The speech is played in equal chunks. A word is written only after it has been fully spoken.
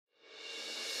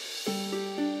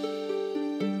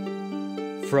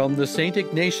from the St.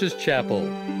 Ignatius Chapel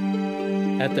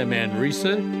at the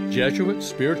Manresa Jesuit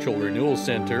Spiritual Renewal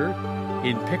Center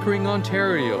in Pickering,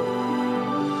 Ontario.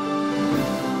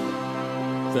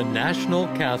 The National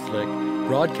Catholic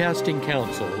Broadcasting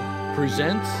Council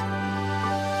presents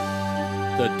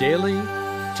the Daily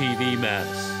TV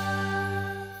Mass.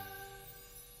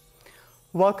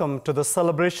 Welcome to the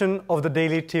celebration of the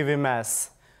Daily TV Mass.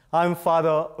 I'm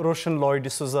Father Roshan Loy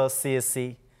D'Souza,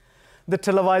 CSC. The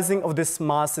televising of this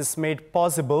Mass is made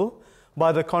possible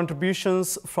by the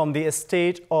contributions from the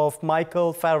estate of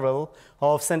Michael Farrell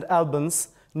of St. Albans,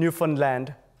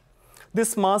 Newfoundland.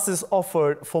 This Mass is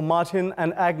offered for Martin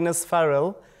and Agnes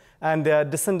Farrell and their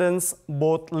descendants,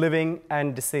 both living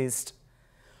and deceased.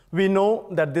 We know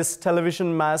that this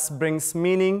television Mass brings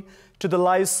meaning to the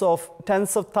lives of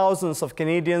tens of thousands of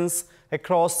Canadians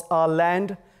across our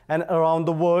land and around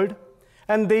the world,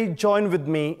 and they join with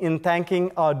me in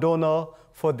thanking our donor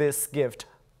for this gift.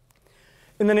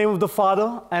 In the name of the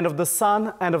Father, and of the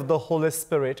Son, and of the Holy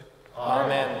Spirit.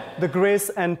 Amen. The grace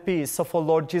and peace of our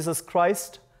Lord Jesus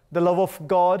Christ, the love of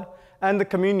God, and the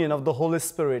communion of the Holy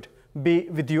Spirit be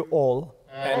with you all.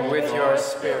 And with your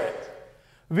spirit.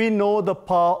 We know the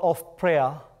power of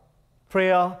prayer.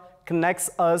 Prayer connects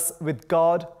us with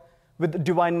God, with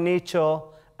divine nature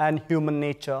and human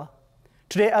nature.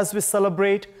 Today, as we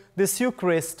celebrate this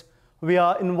Eucharist, we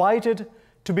are invited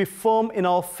to be firm in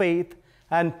our faith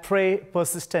and pray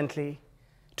persistently.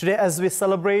 Today, as we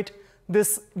celebrate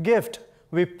this gift,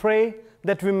 we pray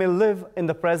that we may live in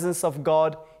the presence of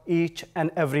God each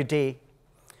and every day.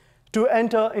 To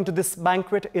enter into this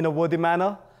banquet in a worthy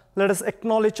manner, let us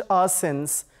acknowledge our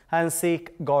sins and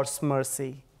seek God's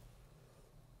mercy.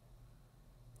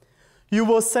 You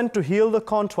were sent to heal the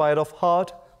contrite of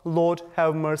heart. Lord,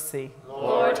 have mercy.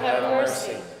 Lord, have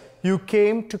mercy. You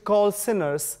came to call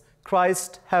sinners.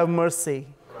 Christ, have mercy.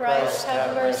 Christ,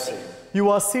 have mercy.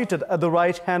 You are seated at the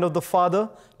right hand of the Father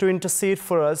to intercede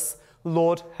for us.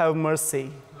 Lord, have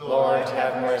mercy. Lord,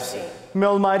 have mercy. May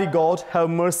Almighty God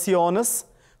have mercy on us,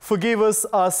 forgive us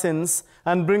our sins,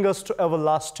 and bring us to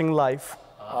everlasting life.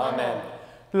 Amen.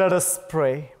 Let us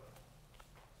pray.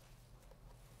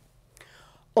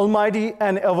 Almighty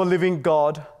and ever-living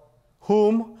God,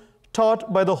 whom,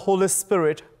 taught by the Holy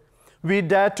Spirit, we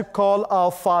dare to call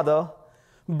our Father,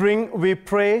 bring, we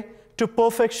pray, to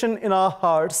perfection in our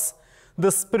hearts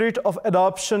the spirit of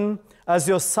adoption as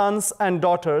your sons and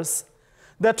daughters,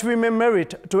 that we may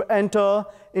merit to enter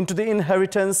into the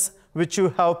inheritance which you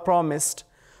have promised,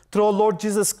 through our Lord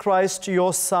Jesus Christ,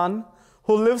 your Son,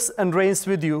 who lives and reigns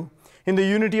with you in the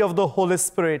unity of the Holy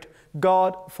Spirit,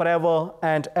 God, forever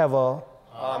and ever.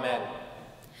 Amen.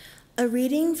 A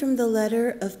reading from the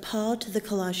letter of Paul to the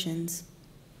Colossians.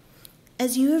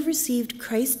 As you have received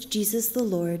Christ Jesus the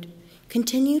Lord,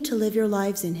 continue to live your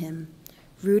lives in him,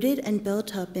 rooted and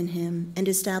built up in him and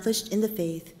established in the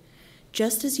faith,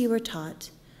 just as you were taught,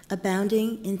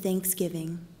 abounding in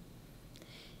thanksgiving.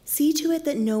 See to it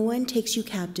that no one takes you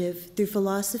captive through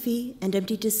philosophy and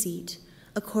empty deceit,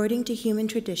 according to human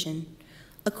tradition,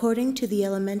 according to the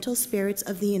elemental spirits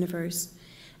of the universe,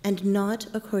 and not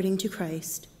according to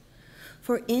Christ.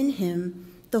 For in him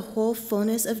the whole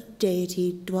fullness of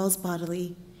deity dwells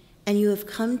bodily, and you have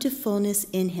come to fullness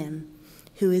in him,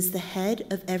 who is the head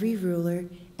of every ruler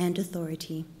and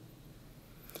authority.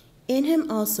 In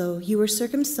him also you were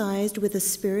circumcised with a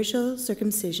spiritual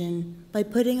circumcision by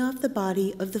putting off the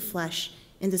body of the flesh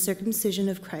in the circumcision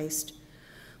of Christ.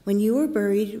 When you were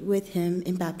buried with him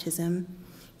in baptism,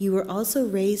 you were also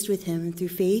raised with him through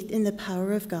faith in the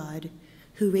power of God,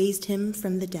 who raised him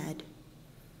from the dead.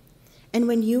 And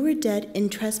when you were dead in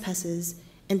trespasses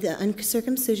and the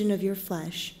uncircumcision of your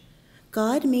flesh,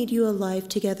 God made you alive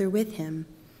together with him,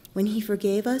 when he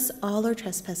forgave us all our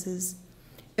trespasses,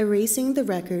 erasing the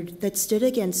record that stood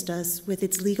against us with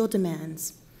its legal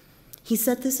demands. He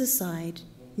set this aside,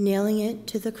 nailing it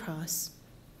to the cross.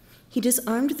 He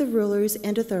disarmed the rulers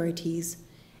and authorities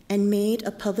and made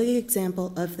a public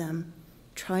example of them,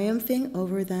 triumphing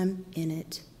over them in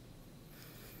it.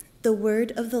 The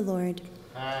word of the Lord.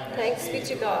 Thanks be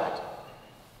to God.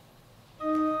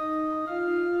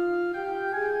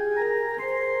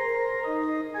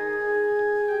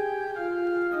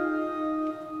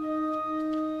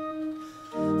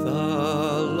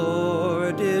 The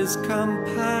Lord is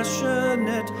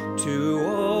compassionate to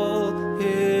all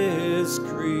his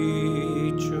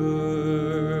creatures.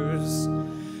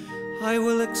 I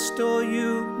will extol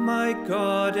you, my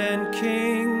God and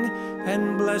King,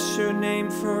 and bless your name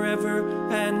forever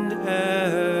and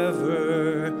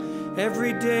ever.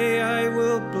 Every day I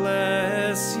will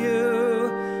bless you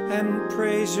and praise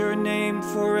praise your name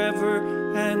forever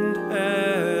and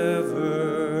ever.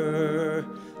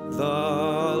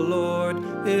 The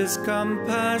Lord is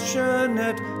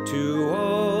compassionate to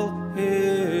all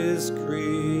his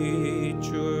creatures.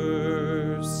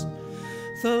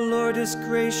 The Lord is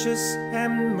gracious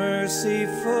and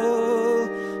merciful,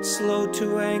 slow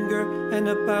to anger and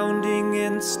abounding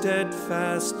in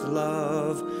steadfast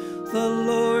love. The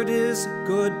Lord is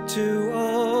good to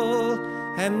all,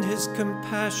 and his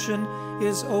compassion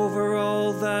is over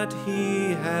all that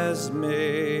he has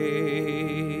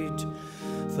made.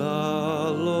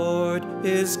 The Lord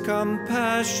is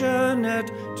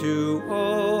compassionate to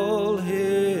all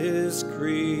his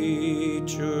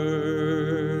creatures.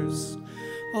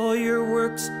 All your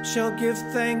works shall give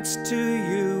thanks to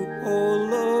you, O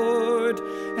Lord,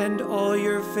 and all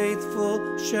your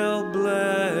faithful shall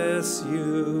bless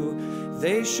you.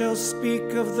 They shall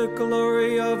speak of the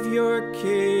glory of your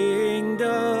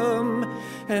kingdom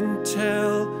and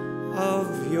tell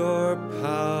of your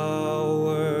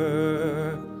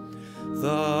power.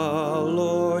 The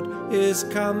Lord is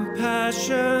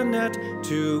compassionate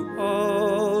to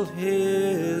all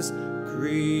his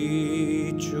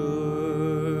creatures.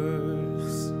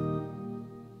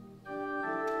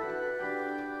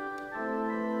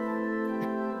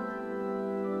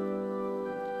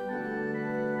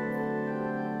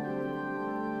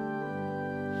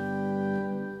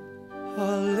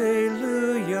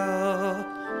 Alleluia,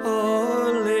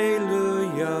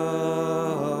 alleluia,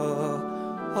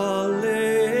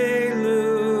 alleluia,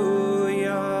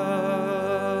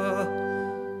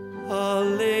 alleluia,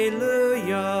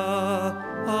 alleluia,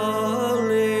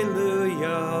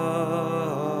 alleluia.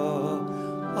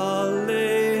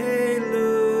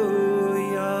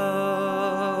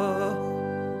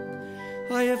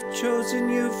 I have chosen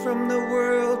you from the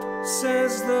world,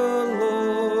 says the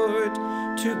Lord,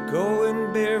 to go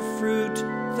and bear fruit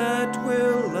that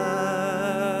will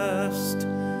last.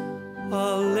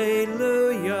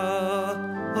 Alleluia,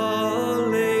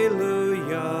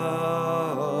 alleluia,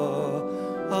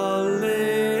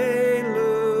 alleluia.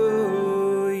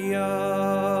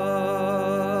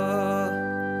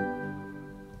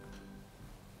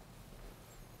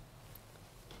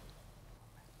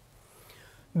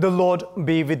 The Lord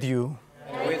be with you.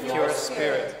 And with your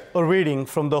spirit. A reading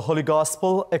from the Holy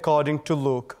Gospel according to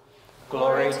Luke.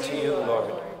 Glory to you,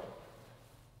 Lord.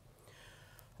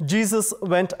 Jesus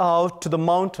went out to the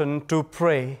mountain to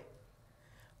pray,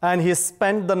 and he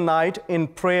spent the night in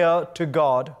prayer to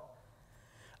God.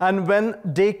 And when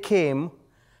day came,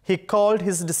 he called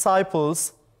his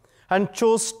disciples and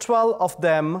chose 12 of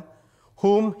them,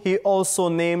 whom he also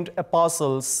named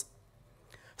apostles: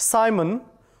 Simon,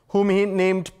 whom he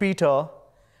named Peter,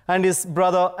 and his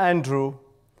brother Andrew,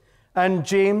 and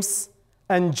James,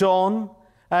 and John,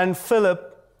 and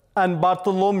Philip, and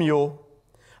Bartholomew,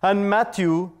 and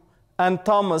Matthew, and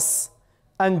Thomas,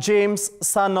 and James,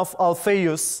 son of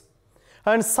Alphaeus,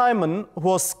 and Simon, who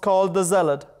was called the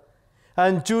Zealot,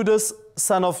 and Judas,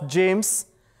 son of James,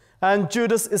 and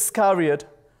Judas Iscariot,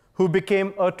 who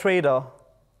became a traitor.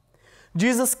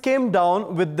 Jesus came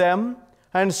down with them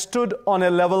and stood on a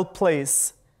level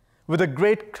place, with a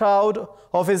great crowd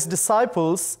of his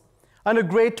disciples and a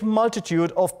great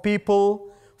multitude of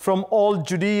people from all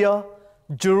Judea,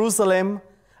 Jerusalem,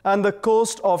 and the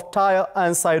coast of Tyre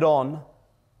and Sidon.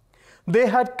 They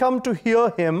had come to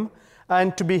hear him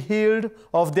and to be healed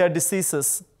of their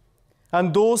diseases.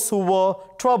 And those who were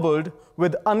troubled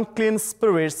with unclean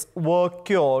spirits were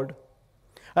cured.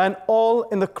 And all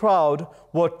in the crowd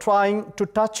were trying to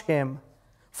touch him,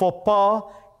 for power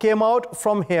came out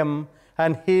from him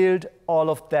and healed all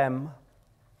of them.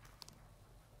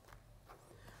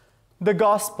 The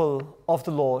Gospel of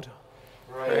the Lord.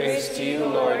 Praise to you,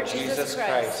 Lord Jesus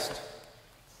Christ.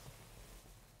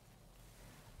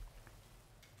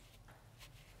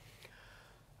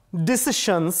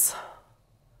 Decisions.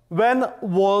 When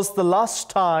was the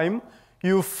last time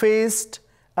you faced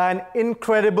an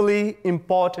incredibly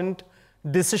important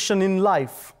decision in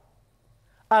life?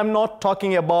 I'm not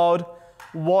talking about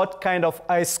what kind of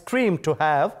ice cream to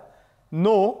have,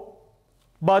 no,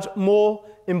 but more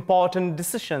important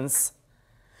decisions.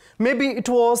 Maybe it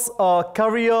was a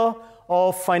career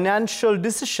or financial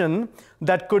decision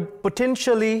that could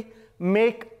potentially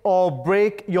make or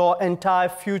break your entire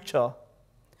future.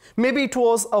 Maybe it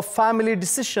was a family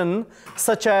decision,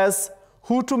 such as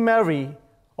who to marry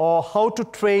or how to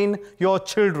train your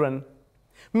children.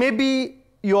 Maybe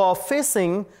you are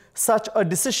facing such a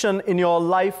decision in your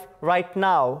life right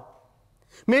now.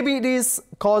 Maybe it is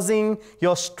causing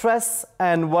your stress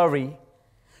and worry.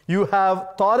 You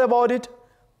have thought about it,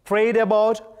 prayed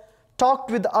about, talked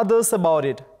with others about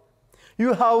it.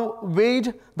 You have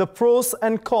weighed the pros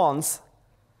and cons.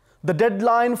 The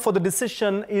deadline for the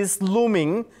decision is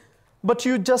looming, but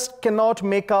you just cannot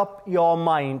make up your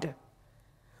mind.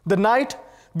 The night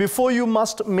before you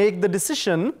must make the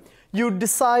decision, you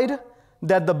decide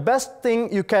that the best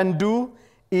thing you can do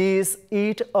is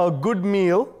eat a good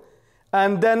meal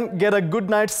and then get a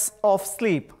good night's of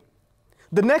sleep.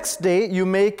 The next day, you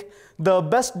make the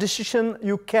best decision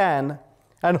you can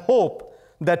and hope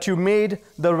that you made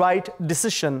the right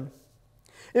decision.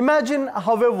 Imagine,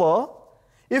 however,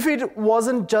 if it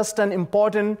wasn't just an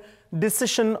important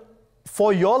decision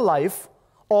for your life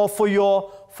or for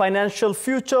your financial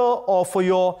future or for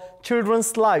your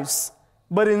children's lives,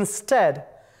 but instead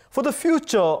for the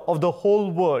future of the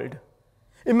whole world.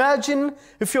 Imagine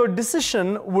if your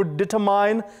decision would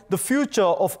determine the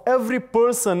future of every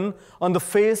person on the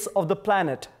face of the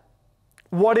planet.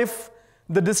 What if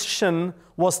the decision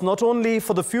was not only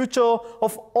for the future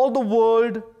of all the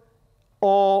world,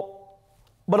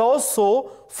 but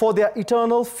also for their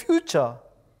eternal future?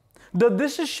 The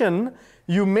decision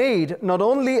you made not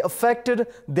only affected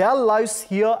their lives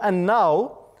here and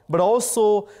now, but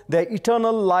also their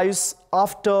eternal lives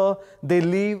after they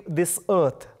leave this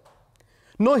earth.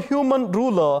 No human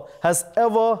ruler has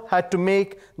ever had to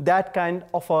make that kind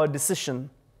of a decision.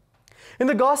 In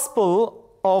the Gospel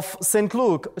of St.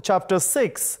 Luke, chapter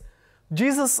 6,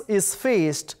 Jesus is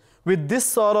faced with this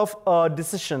sort of a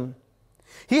decision.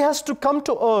 He has to come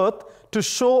to earth to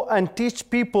show and teach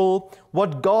people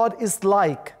what God is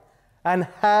like and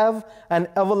have an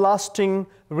everlasting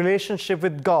relationship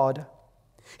with God.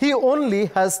 He only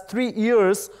has 3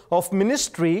 years of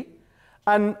ministry,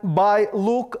 and by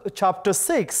Luke chapter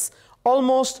 6,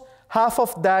 almost half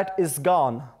of that is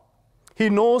gone. He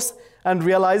knows and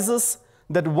realizes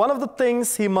that one of the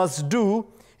things he must do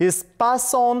is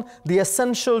pass on the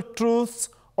essential truths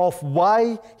of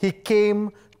why he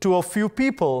came to a few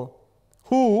people,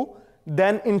 who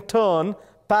then in turn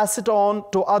pass it on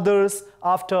to others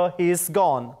after he is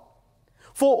gone.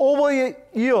 For over a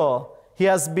year, he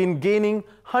has been gaining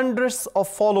hundreds of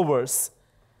followers,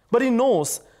 but he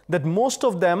knows that most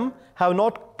of them have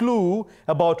not clue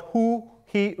about who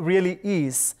he really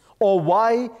is or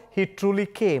why he truly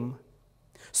came.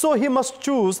 So he must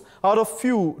choose out of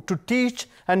few to teach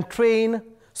and train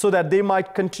so that they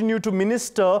might continue to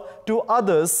minister to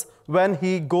others when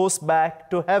he goes back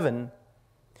to heaven.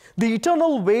 The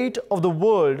eternal weight of the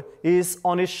world is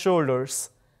on his shoulders,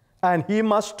 and he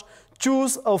must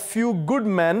choose a few good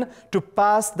men to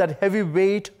pass that heavy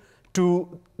weight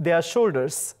to their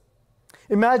shoulders.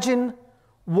 Imagine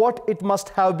what it must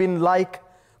have been like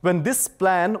when this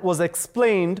plan was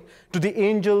explained to the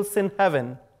angels in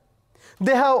heaven.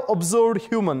 They have observed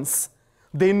humans.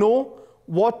 They know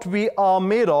what we are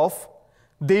made of.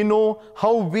 They know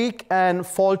how weak and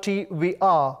faulty we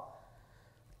are.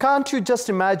 Can't you just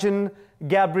imagine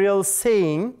Gabriel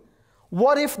saying,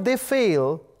 "What if they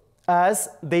fail as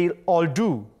they all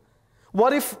do?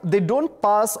 What if they don't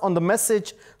pass on the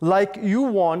message like you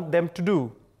want them to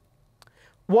do?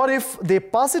 What if they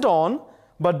pass it on,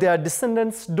 but their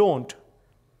descendants don't?"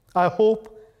 I hope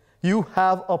you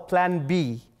have a plan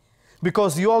B,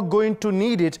 because you are going to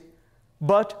need it,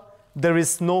 but there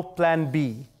is no plan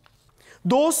B.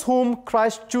 Those whom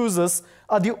Christ chooses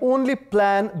are the only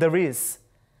plan there is.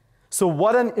 So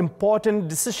what an important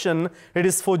decision it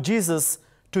is for Jesus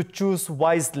to choose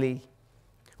wisely.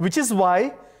 Which is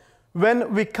why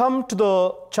when we come to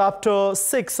the chapter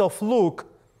 6 of Luke,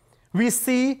 we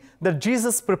see that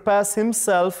Jesus prepares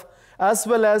himself as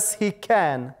well as he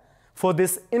can for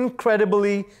this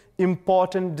incredibly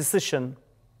important decision.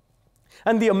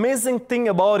 And the amazing thing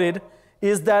about it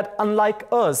is that unlike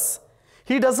us,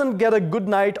 he doesn't get a good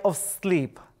night of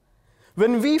sleep.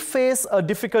 When we face a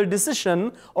difficult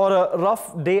decision or a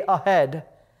rough day ahead,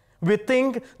 we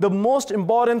think the most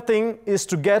important thing is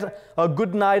to get a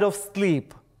good night of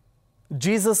sleep.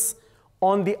 Jesus,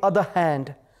 on the other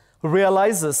hand,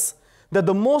 realizes that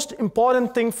the most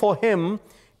important thing for him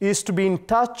is to be in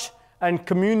touch and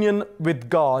communion with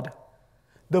God.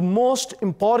 The most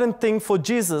important thing for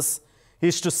Jesus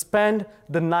is to spend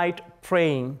the night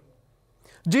praying.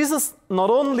 Jesus not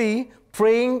only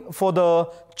praying for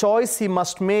the choice he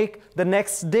must make the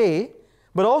next day,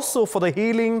 but also for the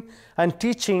healing and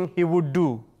teaching he would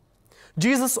do.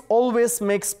 Jesus always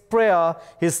makes prayer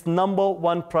his number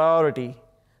one priority,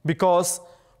 because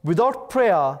without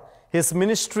prayer, his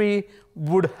ministry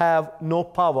would have no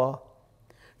power.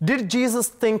 Did Jesus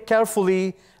think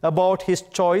carefully about his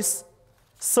choice?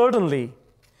 Certainly.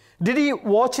 Did he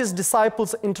watch his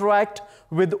disciples interact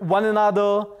with one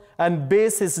another and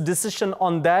base his decision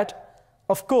on that?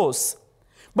 Of course.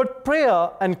 But prayer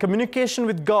and communication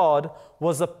with God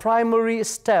was a primary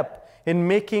step in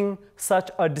making such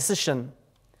a decision.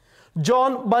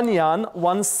 John Bunyan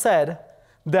once said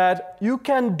that you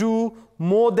can do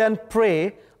more than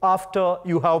pray after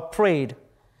you have prayed,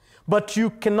 but you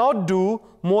cannot do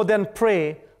more than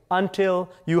pray until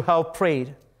you have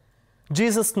prayed.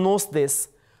 Jesus knows this,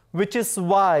 which is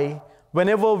why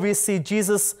whenever we see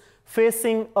Jesus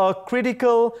facing a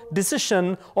critical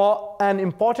decision or an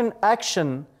important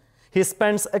action, he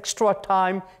spends extra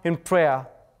time in prayer.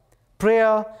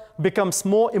 Prayer becomes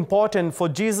more important for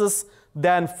Jesus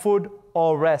than food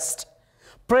or rest.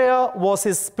 Prayer was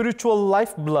his spiritual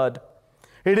lifeblood.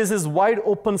 It is his wide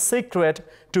open secret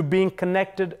to being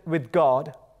connected with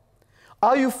God.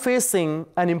 Are you facing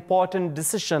an important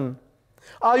decision?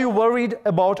 Are you worried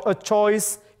about a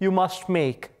choice you must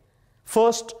make?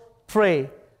 First, pray.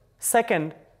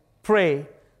 Second, pray.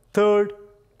 Third,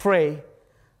 pray.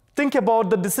 Think about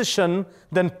the decision,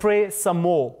 then pray some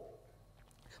more.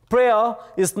 Prayer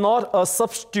is not a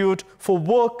substitute for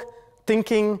work,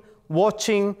 thinking,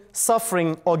 watching,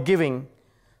 suffering, or giving.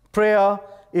 Prayer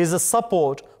is a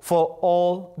support for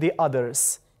all the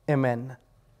others. Amen.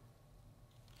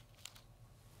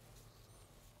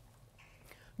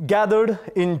 Gathered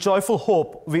in joyful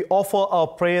hope, we offer our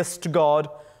prayers to God,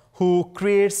 who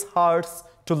creates hearts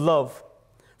to love.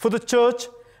 For the church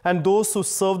and those who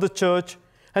serve the church,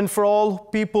 and for all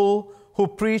people who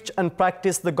preach and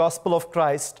practice the gospel of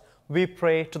Christ, we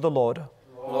pray to the Lord.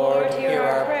 Lord, hear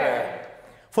our prayer.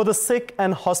 For the sick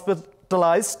and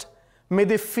hospitalized, may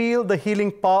they feel the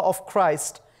healing power of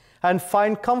Christ and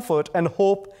find comfort and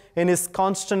hope in his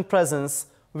constant presence,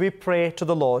 we pray to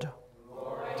the Lord.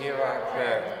 Lord, hear our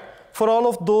prayer. For all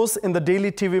of those in the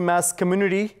daily TV Mass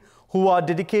community who are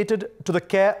dedicated to the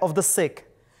care of the sick,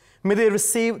 may they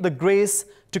receive the grace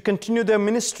to continue their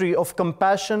ministry of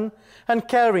compassion and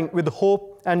caring with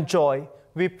hope and joy,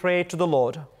 we pray to the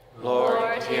Lord.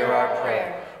 Lord, hear our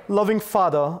prayer. Loving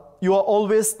Father, you are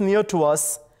always near to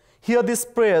us. Hear these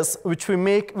prayers which we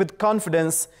make with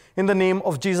confidence in the name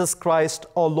of Jesus Christ,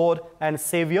 our Lord and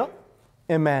Savior.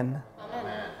 Amen.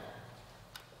 Amen.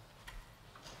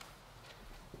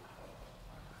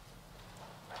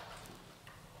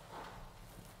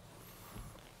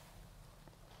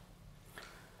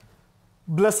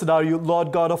 Blessed are you,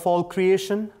 Lord God of all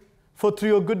creation, for through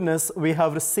your goodness we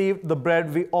have received the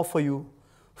bread we offer you,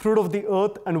 fruit of the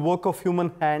earth and work of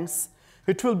human hands.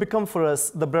 It will become for us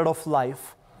the bread of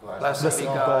life. Blessed be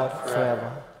God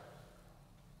forever.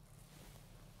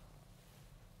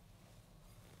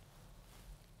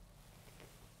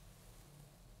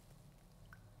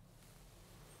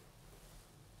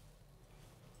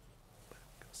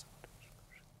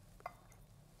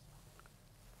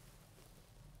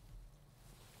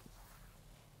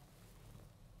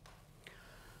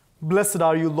 Blessed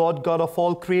are you, Lord God of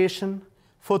all creation,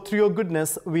 for through your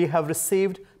goodness we have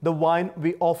received the wine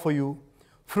we offer you.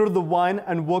 Through the wine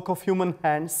and work of human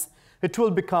hands, it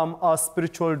will become our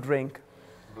spiritual drink.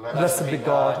 Blessed be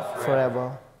God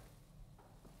forever.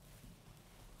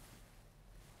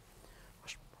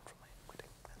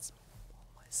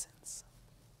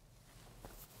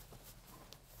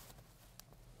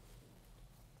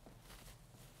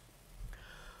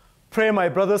 Pray, my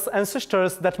brothers and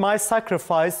sisters, that my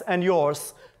sacrifice and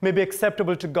yours may be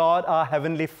acceptable to God, our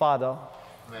Heavenly Father.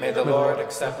 May the Lord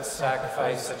accept the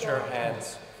sacrifice at your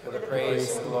hands for the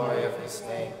praise and glory of his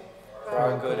name, for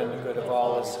our good and the good of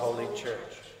all his holy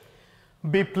church.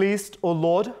 Be pleased, O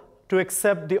Lord, to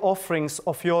accept the offerings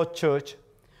of your church,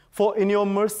 for in your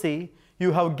mercy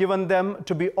you have given them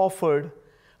to be offered,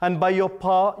 and by your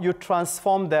power you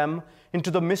transform them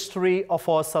into the mystery of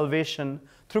our salvation,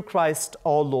 through Christ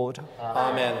our Lord.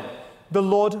 Amen. The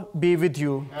Lord be with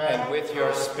you. And with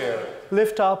your spirit.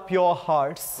 Lift up your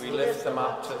hearts. We lift them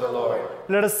up to the Lord.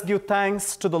 Let us give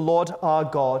thanks to the Lord our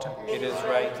God. It is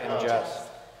right and just.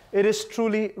 It is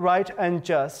truly right and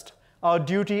just, our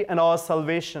duty and our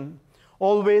salvation,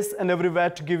 always and everywhere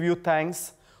to give you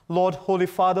thanks, Lord, Holy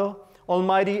Father,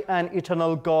 Almighty and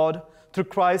eternal God, through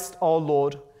Christ our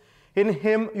Lord. In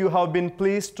him you have been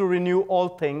pleased to renew all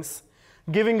things,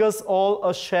 giving us all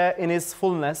a share in his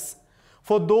fullness.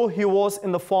 For though he was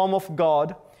in the form of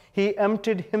God, he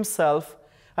emptied himself,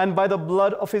 and by the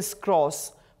blood of his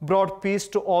cross brought peace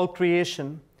to all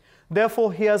creation.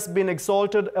 Therefore he has been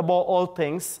exalted above all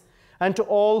things, and to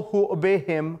all who obey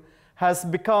him has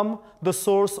become the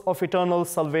source of eternal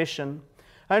salvation.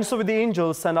 And so with the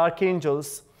angels and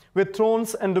archangels, with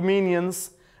thrones and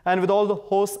dominions, and with all the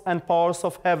hosts and powers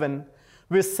of heaven,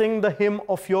 we sing the hymn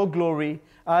of your glory,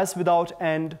 as without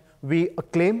end we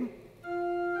acclaim.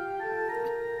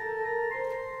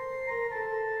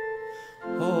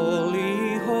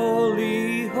 Holy,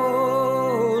 holy,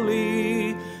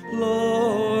 holy,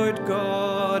 Lord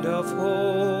God of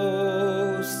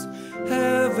hosts.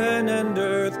 Heaven and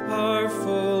earth are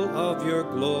full of your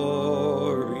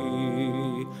glory.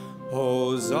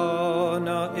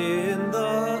 Hosanna in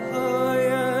the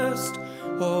highest.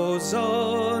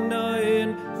 Hosanna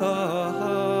in the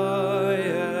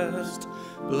highest.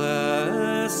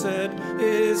 Blessed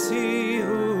is he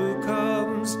who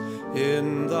comes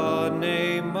in the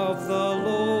name of the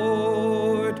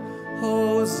Lord.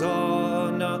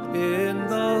 Hosanna in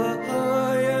the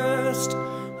highest.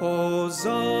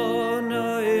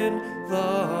 Hosanna in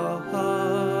the highest.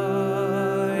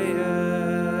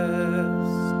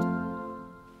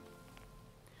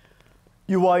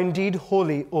 You are indeed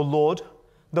holy, O Lord,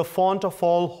 the fount of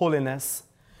all holiness.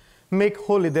 Make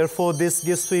holy, therefore, these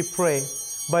gifts, we pray,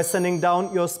 by sending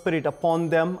down your Spirit upon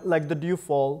them like the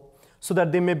dewfall, so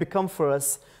that they may become for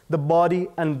us the body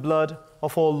and blood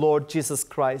of our Lord Jesus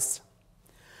Christ.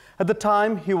 At the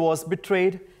time he was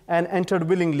betrayed and entered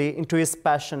willingly into his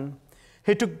passion,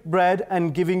 he took bread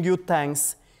and giving you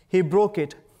thanks, he broke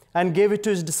it and gave it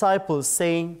to his disciples,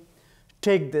 saying,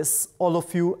 "Take this, all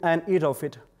of you, and eat of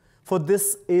it, for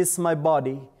this is my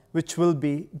body, which will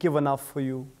be given up for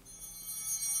you."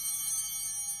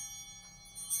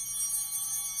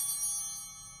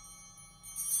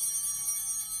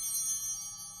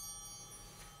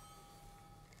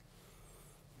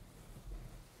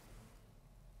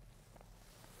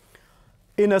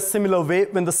 In a similar way,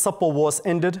 when the supper was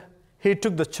ended, he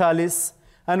took the chalice,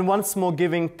 and once more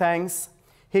giving thanks,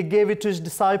 he gave it to his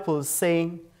disciples,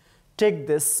 saying, "Take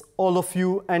this, all of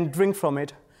you, and drink from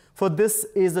it, for this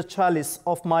is the chalice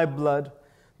of my blood,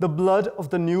 the blood of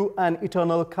the new and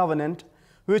eternal covenant,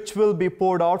 which will be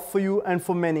poured out for you and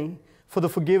for many, for the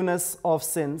forgiveness of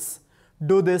sins.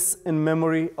 Do this in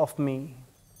memory of me."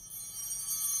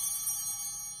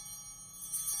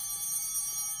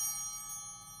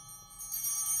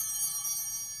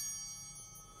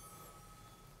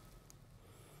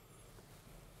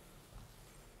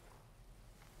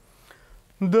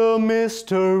 The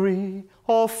mystery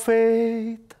of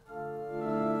faith.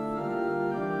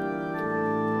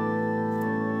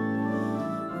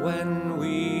 When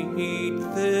we eat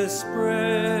this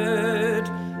bread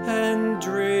and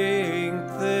drink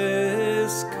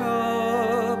this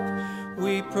cup,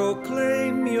 we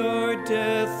proclaim your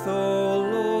death, O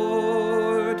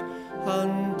Lord,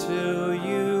 until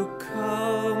you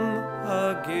come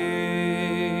again.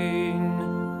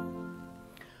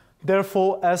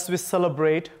 Therefore, as we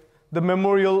celebrate the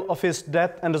memorial of his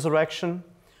death and resurrection,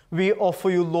 we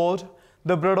offer you, Lord,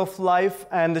 the bread of life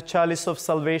and the chalice of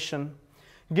salvation,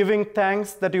 giving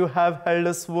thanks that you have held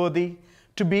us worthy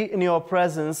to be in your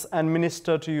presence and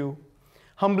minister to you.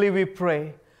 Humbly we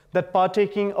pray that,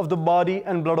 partaking of the body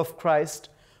and blood of Christ,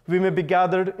 we may be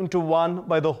gathered into one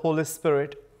by the Holy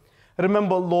Spirit.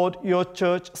 Remember, Lord, your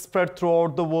church spread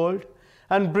throughout the world,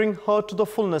 and bring her to the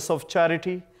fullness of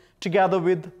charity, together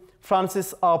with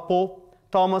Francis our Pope,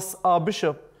 Thomas our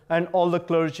Bishop, and all the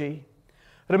clergy.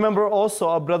 Remember also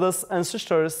our brothers and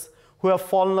sisters who have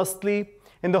fallen asleep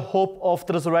in the hope of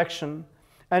the resurrection,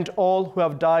 and all who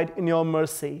have died in your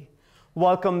mercy.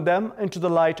 Welcome them into the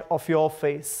light of your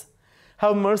face.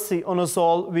 Have mercy on us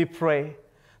all, we pray,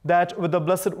 that with the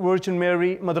Blessed Virgin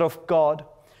Mary, Mother of God,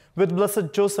 with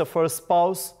blessed Joseph, her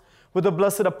spouse, with the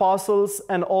blessed apostles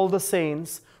and all the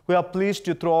saints who have pleased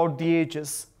you throughout the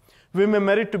ages, we may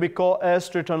merit to be co-heirs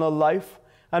to eternal life,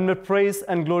 and may praise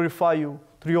and glorify you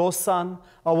through your Son,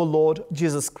 our Lord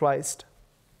Jesus Christ.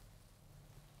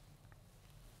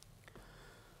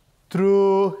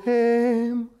 Through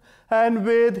him, and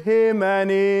with him,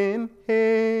 and in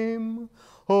him,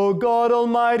 O God,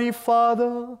 Almighty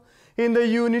Father, in the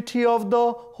unity of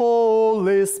the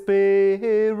Holy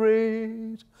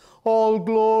Spirit, all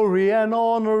glory and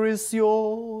honor is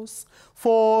yours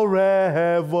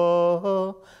forever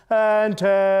and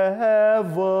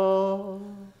ever.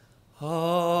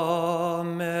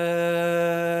 Amen.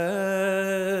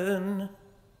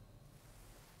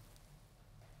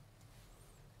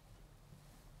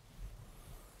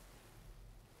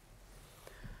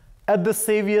 At the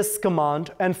Saviour's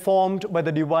command and formed by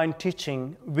the divine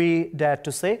teaching, we dare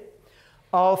to say,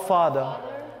 Our Father,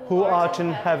 who art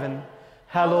in heaven,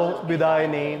 hallowed be thy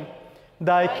name.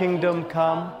 Thy kingdom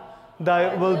come,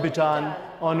 thy will be done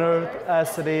on earth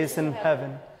as it is in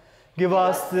heaven. Give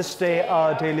us this day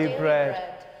our daily bread,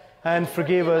 and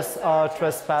forgive us our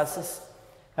trespasses,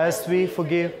 as we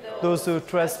forgive those who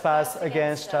trespass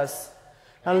against us.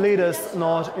 And lead us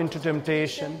not into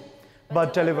temptation,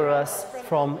 but deliver us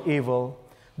from evil.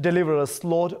 Deliver us,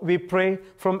 Lord, we pray,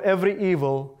 from every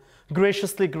evil.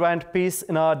 graciously grant peace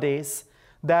in our days,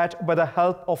 that by the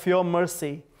help of your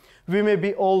mercy, we may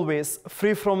be always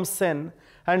free from sin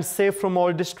and safe from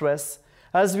all distress,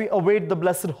 as we await the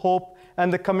blessed hope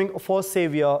and the coming of our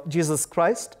Savior, Jesus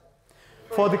Christ.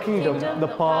 For the kingdom, the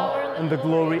power, and the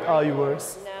glory are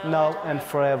yours, now and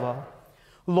forever.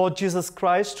 Lord Jesus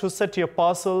Christ, who said to your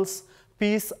apostles,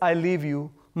 "Peace I leave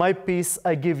you, my peace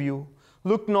I give you,"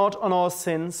 look not on our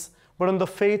sins, but on the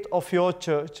faith of your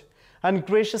church, and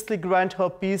graciously grant her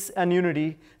peace and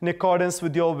unity in accordance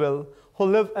with your will, who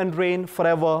live and reign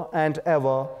forever and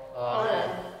ever. Amen.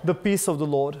 The peace of the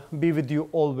Lord be with you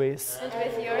always. And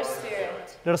with your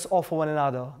spirit. Let us offer one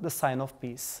another the sign of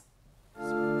peace.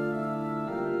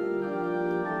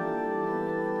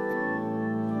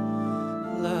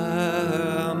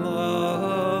 Lamb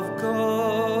of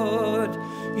God,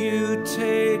 you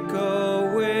take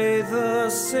away the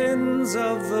sins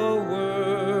of the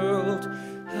world.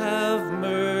 Have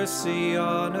mercy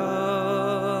on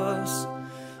us.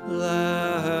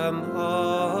 Lamb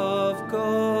of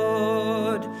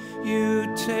God, you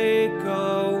take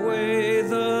away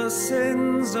the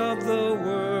sins of the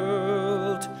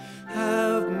world.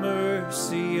 Have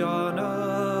mercy on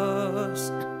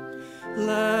us.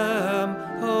 Lamb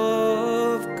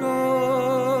of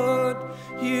God,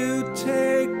 you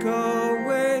take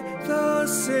away the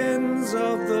sins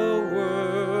of the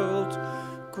world.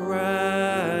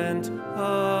 Grant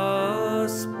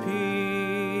us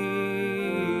peace.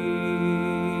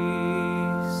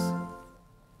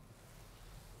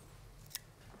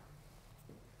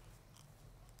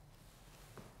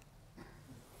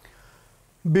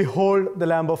 Behold the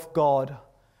Lamb of God.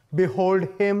 Behold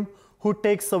him who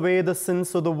takes away the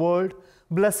sins of the world.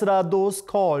 Blessed are those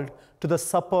called to the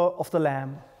supper of the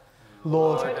Lamb.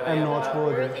 Lord, I am not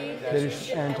worthy that you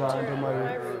should enter under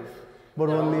my roof, but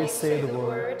only say the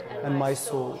word, and my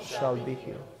soul shall be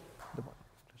healed.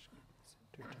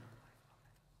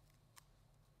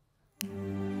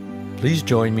 Please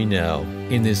join me now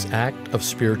in this act of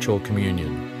spiritual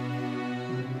communion.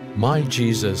 My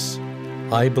Jesus,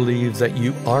 I believe that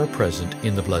you are present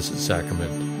in the Blessed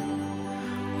Sacrament.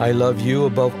 I love you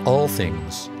above all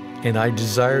things, and I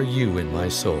desire you in my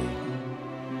soul.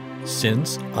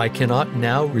 Since I cannot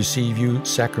now receive you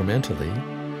sacramentally,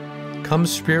 come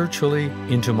spiritually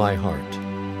into my heart,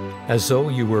 as though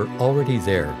you were already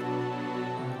there.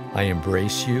 I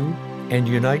embrace you and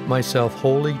unite myself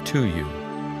wholly to you.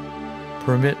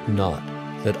 Permit not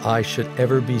that I should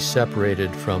ever be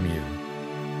separated from you.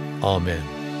 Amen.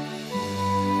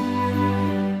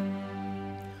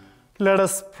 Let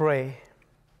us pray.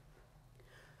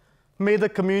 May the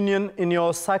communion in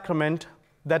your sacrament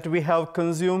that we have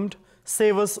consumed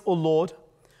save us, O Lord,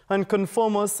 and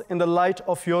confirm us in the light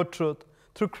of your truth,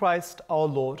 through Christ our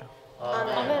Lord.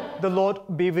 Amen. The Lord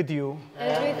be with you.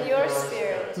 And with your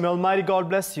spirit. May Almighty God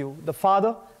bless you, the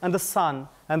Father, and the Son,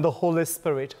 and the Holy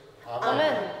Spirit.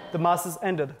 Amen. The Mass is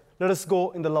ended. Let us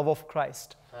go in the love of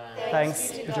Christ.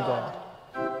 Thanks be to God.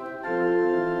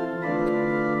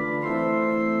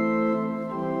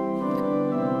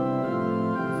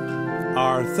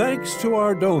 Our thanks to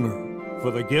our donor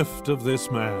for the gift of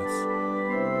this Mass.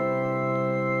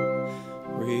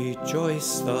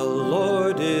 Rejoice, the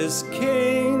Lord is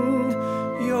King,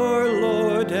 your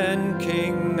Lord and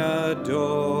King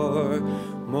adore.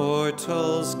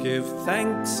 Mortals give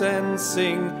thanks and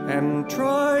sing and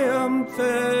triumph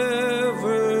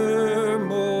evermore.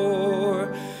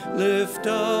 Lift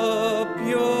up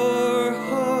your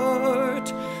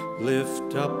heart,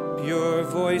 lift up your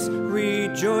voice,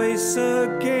 rejoice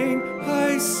again,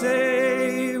 I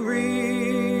say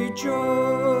rejoice.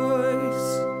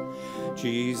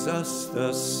 Jesus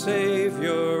the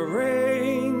Savior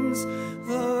reigns,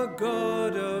 the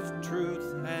God of